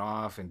jacking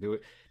off and doing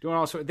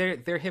all sorts.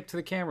 They're hip to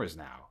the cameras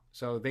now,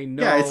 so they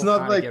know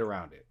how to get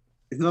around it.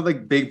 It's not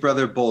like Big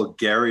Brother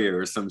Bulgaria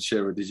or some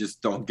shit where they just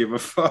don't give a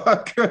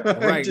fuck.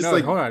 Right? No,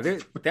 hold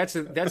on. That's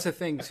a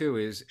thing too.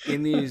 Is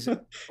in these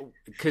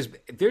because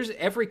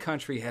every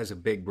country has a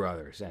Big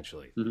Brother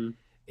essentially. Mm-hmm.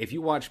 If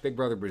you watch Big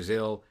Brother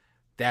Brazil,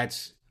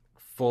 that's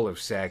full of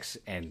sex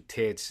and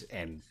tits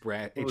and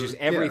breath. It's just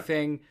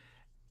everything. Yeah.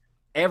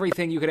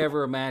 Everything you could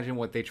ever imagine,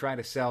 what they try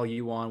to sell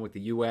you on with the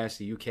US,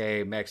 the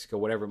UK, Mexico,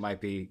 whatever it might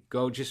be,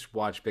 go just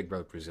watch Big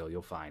Brother Brazil.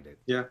 You'll find it.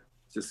 Yeah.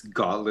 Just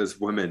godless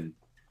women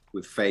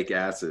with fake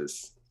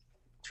asses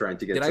trying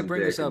to get Did I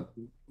bring this up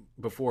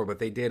before? But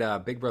they did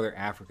Big Brother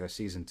Africa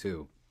Season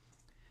 2.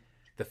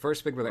 The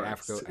first Big Brother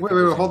Africa... Wait,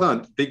 hold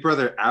on. Big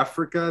Brother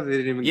Africa? They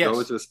didn't even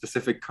go to a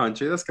specific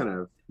country? That's kind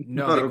of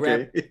not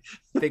okay.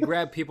 They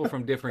grabbed people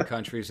from different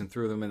countries and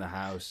threw them in the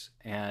house.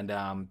 And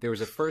there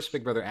was a first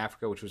Big Brother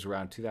Africa, which was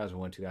around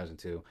 2001,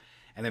 2002.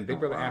 And then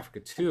Big Brother Africa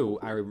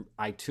 2,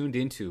 I tuned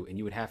into, and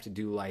you would have to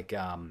do like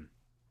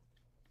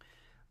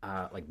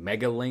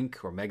Mega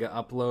Link or Mega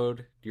Upload.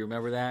 Do you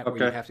remember that? Okay.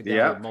 Where you have to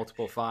download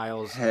multiple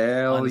files.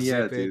 Hell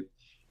yeah, dude.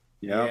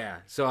 Yep. Yeah.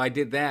 So I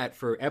did that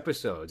for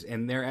episodes,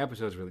 and their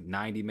episodes were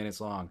 90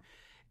 minutes long.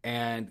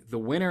 And the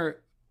winner,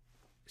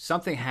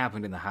 something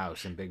happened in the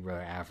house in Big Brother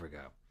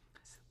Africa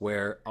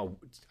where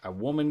a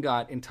woman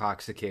got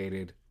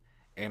intoxicated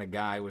and a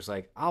guy was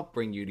like, I'll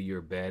bring you to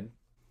your bed.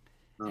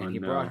 And he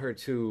brought her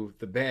to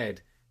the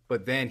bed,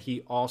 but then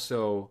he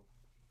also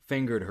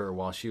fingered her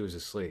while she was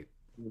asleep.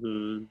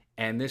 Mm-hmm.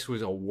 And this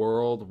was a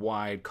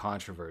worldwide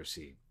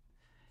controversy.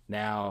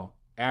 Now,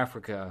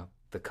 Africa,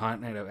 the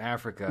continent of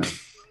Africa...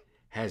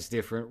 has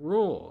different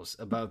rules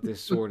about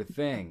this sort of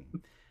thing.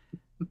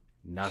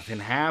 Nothing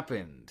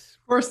happened.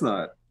 Of course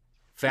not.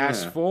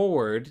 Fast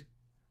forward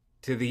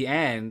to the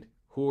end.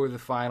 Who are the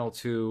final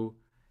two?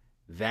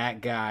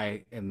 That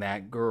guy and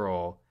that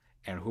girl.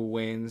 And who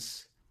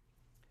wins?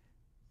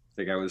 I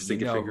think I was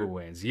thinking who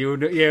wins. You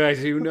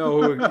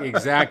know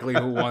exactly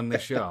who won the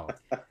show.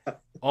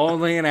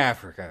 Only in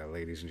Africa,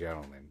 ladies and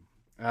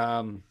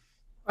gentlemen.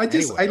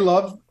 Anyway,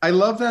 I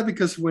love that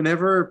because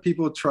whenever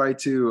people try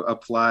to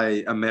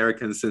apply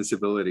American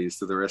sensibilities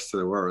to the rest of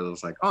the world,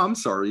 it's like, oh, I'm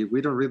sorry,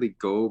 we don't really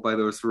go by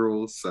those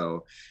rules,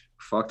 so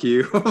fuck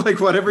you. Like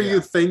whatever you yeah.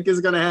 think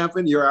is gonna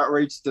happen, your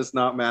outrage does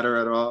not matter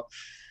at all.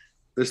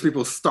 There's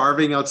people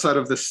starving outside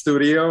of the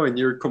studio, and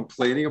you're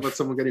complaining about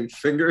someone getting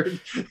fingered.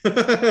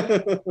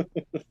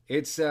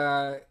 It's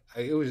I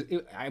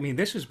mean,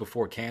 this was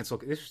before cancel.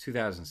 This was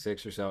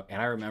 2006 or so,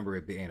 and I remember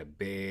it being a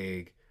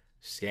big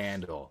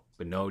scandal.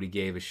 But nobody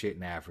gave a shit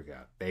in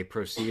Africa. They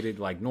proceeded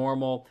like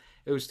normal.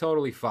 It was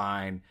totally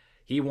fine.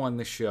 He won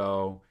the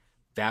show.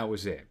 That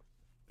was it.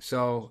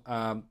 So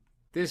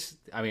this,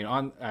 I mean,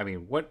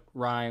 what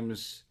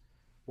rhymes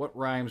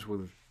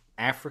with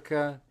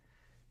Africa?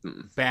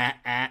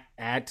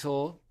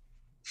 Battle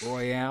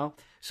Royale.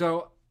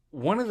 So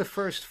one of the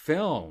first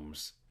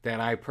films that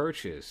I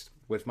purchased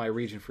with my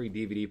region-free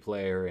DVD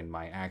player and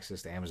my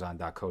access to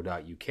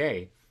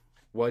Amazon.co.uk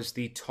was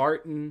the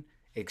Tartan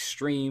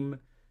Extreme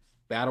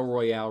Battle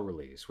Royale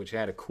release, which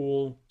had a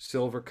cool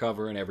silver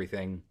cover and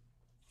everything.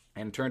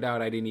 And it turned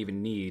out I didn't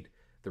even need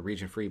the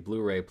region-free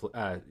Blu-ray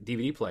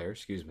DVD player,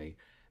 excuse me,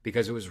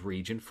 because it was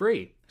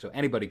region-free, so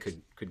anybody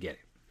could get it.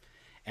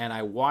 And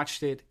I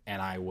watched it,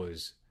 and I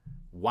was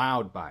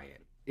wowed by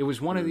it. It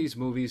was one of these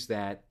movies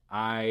that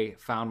I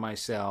found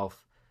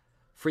myself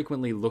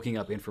frequently looking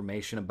up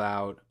information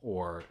about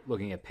or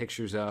looking at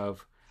pictures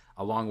of,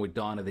 along with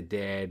Dawn of the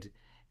Dead.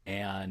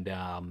 And,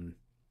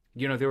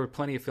 there were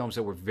plenty of films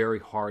that were very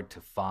hard to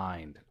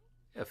find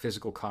a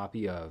physical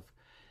copy of.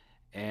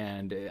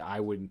 And I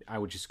would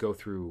just go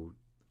through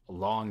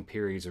long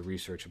periods of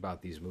research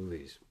about these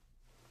movies.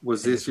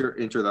 Was And this just, your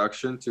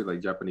introduction to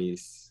like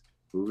Japanese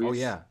oh, movies?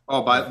 yeah.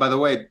 Oh, Yeah. by the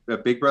way,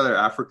 Big Brother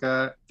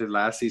Africa, the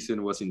last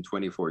season was in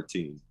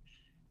 2014.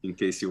 In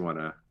case you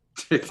wanna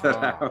check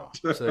that Oh, out.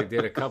 so they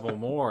did a couple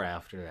more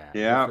after that. Good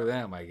Yeah, for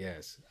them, I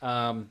guess.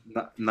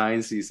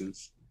 9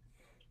 seasons.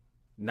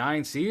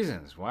 9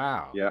 seasons.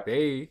 Wow. Yeah,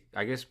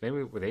 I guess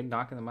maybe were they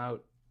knocking them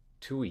out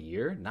two a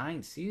year?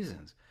 9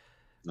 seasons.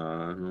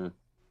 uh,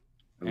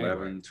 Anyway,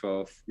 11,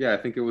 12. Yeah, I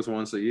think it was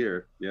once a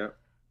year. Yeah.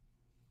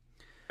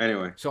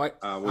 Anyway, so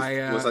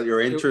was that your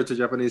intro to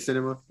Japanese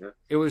cinema? Yeah.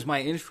 it was my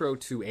intro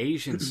to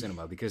Asian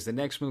cinema because the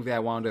next movie I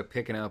wound up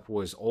picking up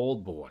was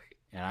Old Boy,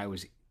 and I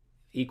was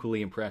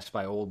equally impressed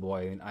by Old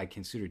Boy, and I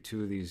consider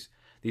these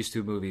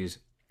two movies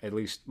at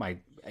least my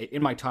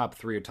top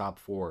three or top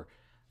four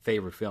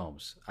favorite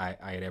films I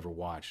had ever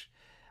watched.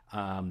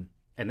 And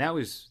that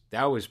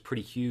was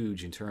pretty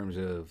huge in terms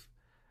of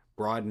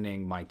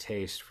broadening my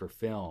taste for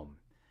film,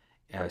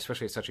 Right.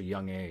 especially at such a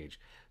young age.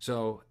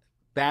 So,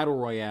 Battle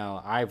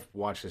Royale, I've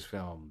watched this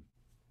film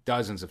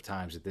dozens of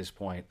times at this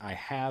point. I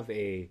have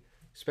a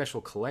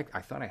special collect. I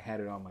thought I had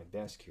it on my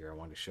desk here. I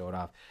wanted to show it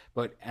off.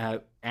 But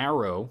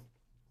Arrow,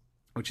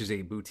 which is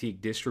a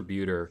boutique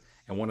distributor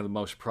and one of the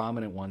most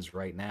prominent ones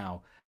right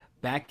now,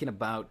 back in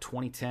about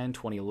 2010,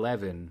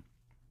 2011,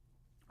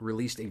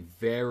 released a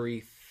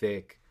very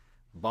thick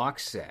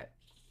box set.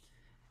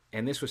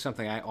 And this was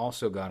something I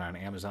also got on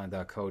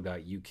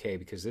Amazon.co.uk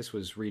because this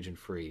was region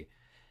free.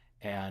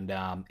 And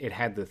it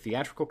had the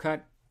theatrical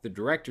cut, the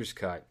director's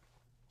cut,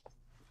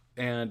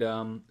 and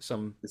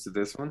some Is it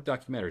this one?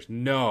 documentaries.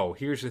 No,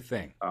 here's the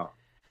thing. Oh,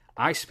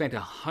 I spent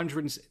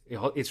 100.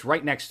 It's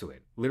right next to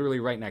it, literally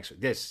right next to it.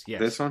 This, this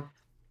yes, one?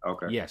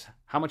 Okay. yes.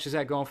 How much is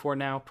that going for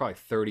now? Probably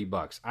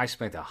 $30. I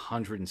spent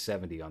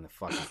 170 on the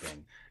fucking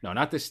thing. No,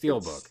 not the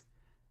steelbook, It's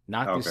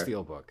not the okay.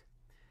 steelbook.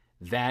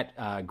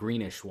 That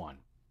greenish one.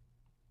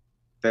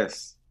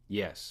 This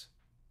Yes,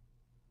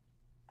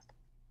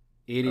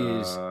 it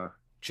is uh UK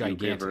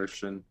gigantic.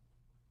 version,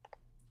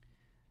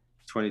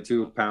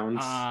 22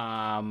 pounds.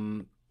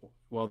 Um,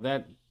 well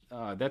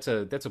that's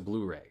a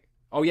Blu-ray.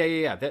 Oh yeah,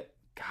 yeah, yeah. That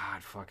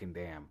God fucking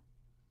damn.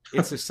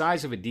 It's the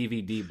size of a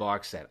DVD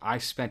box set. I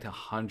spent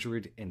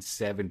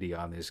 170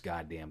 on this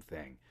goddamn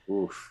thing.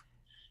 Oof.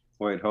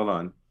 Wait, hold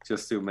on.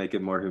 Just to make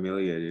it more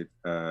humiliated.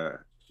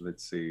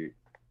 Let's see.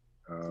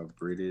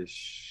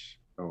 British.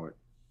 Oh, wait.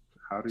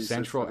 How do you search for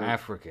Central the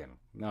African.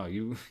 No,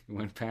 you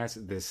went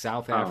past the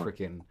South pound?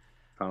 African.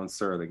 Pound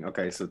sterling.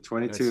 Okay, so Let's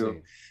 22. see.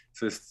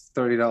 So it's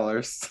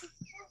 $30.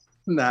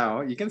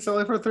 Now you can sell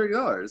it for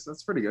 $30.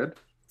 That's pretty good.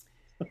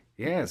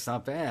 Yeah, it's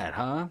not bad,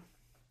 huh?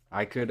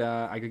 I could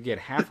get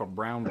half a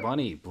Brown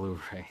Bunny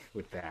Blu-ray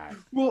with that.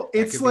 Well, That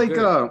it's could be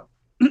like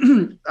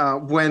good.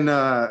 when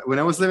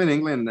I was living in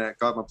England, I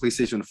got my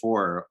PlayStation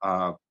 4.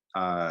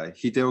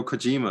 Hideo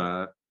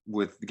Kojima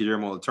with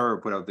Guillermo del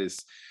Toro put out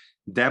this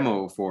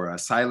demo for a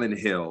Silent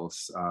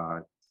Hills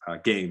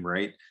game,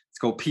 right? It's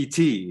called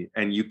PT,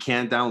 and you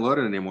can't download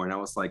it anymore. And I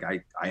was like,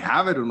 I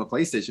have it on the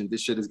PlayStation.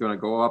 This shit is going to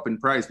go up in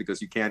price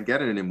because you can't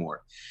get it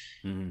anymore.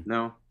 Mhm.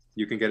 No,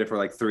 you can get it for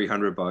like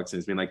 $300, and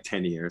it's been like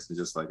 10 years. It's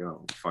just like,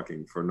 oh,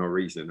 fucking for no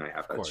reason, I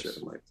have Of that shit course.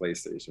 on my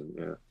PlayStation.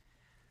 Yeah.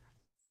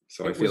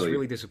 So I It feel was you.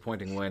 really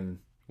disappointing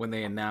when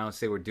they announced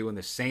they were doing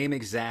the same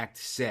exact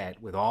set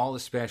with all the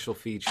special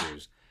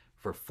features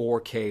for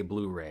 4K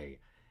Blu-ray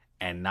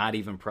and not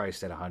even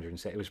priced at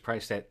 100. It was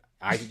priced at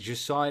I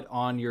just saw it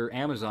on your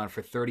Amazon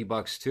for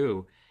 $30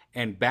 too,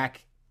 And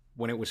back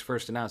when it was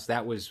first announced,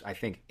 that was, I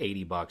think,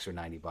 $80 or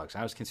 $90.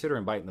 I was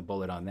considering biting the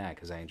bullet on that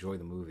because I enjoy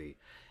the movie.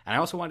 And I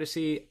also wanted to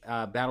see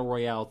Battle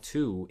Royale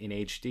 2 in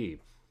HD,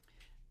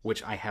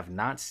 which I have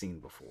not seen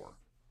before.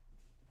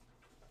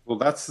 Well,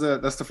 that's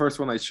the first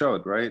one I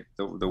showed, right?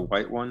 The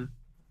white one.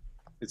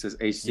 It says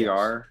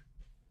HDR.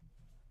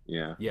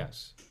 Yeah.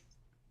 Yes.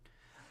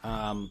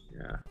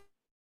 Yeah.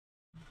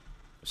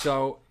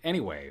 So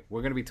anyway,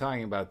 we're going to be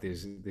talking about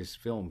this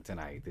film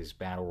tonight, this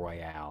Battle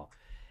Royale,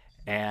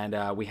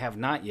 and we have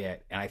not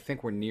yet, and I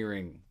think we're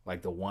nearing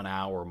like the 1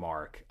 hour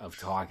mark of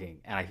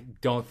talking, and I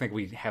don't think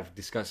we have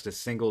discussed a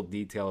single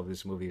detail of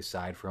this movie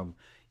aside from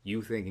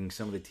you thinking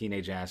some of the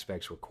teenage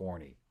aspects were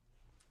corny.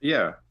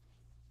 Yeah.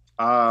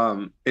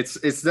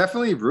 It's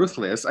definitely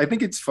ruthless. I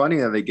think it's funny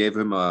that they gave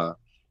him a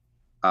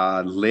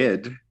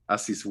lid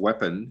as his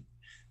weapon.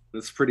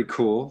 That's pretty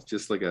cool.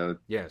 Just like a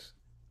Yes.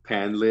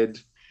 pan lid.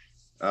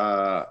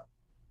 Uh,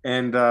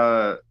 and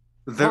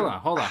Hold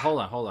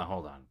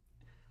on.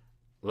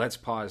 Let's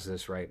pause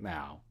this right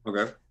now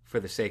Okay. for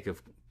the sake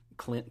of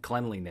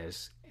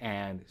cleanliness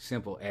and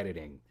simple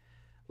editing.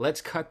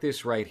 Let's cut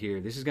this right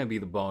here. This is going to be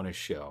the bonus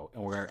show,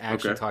 and we're going to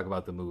actually talk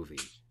about the movie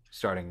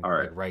starting All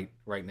right. like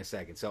right in a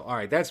second. So, all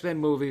right, that's been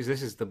movies.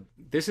 This is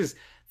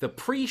the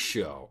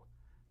pre-show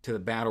to the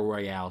Battle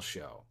Royale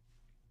show.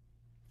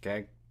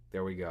 Okay,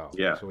 there we go.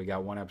 Yeah. So we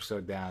got one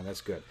episode down.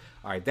 That's good.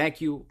 All right, thank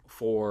you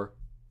for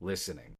listening.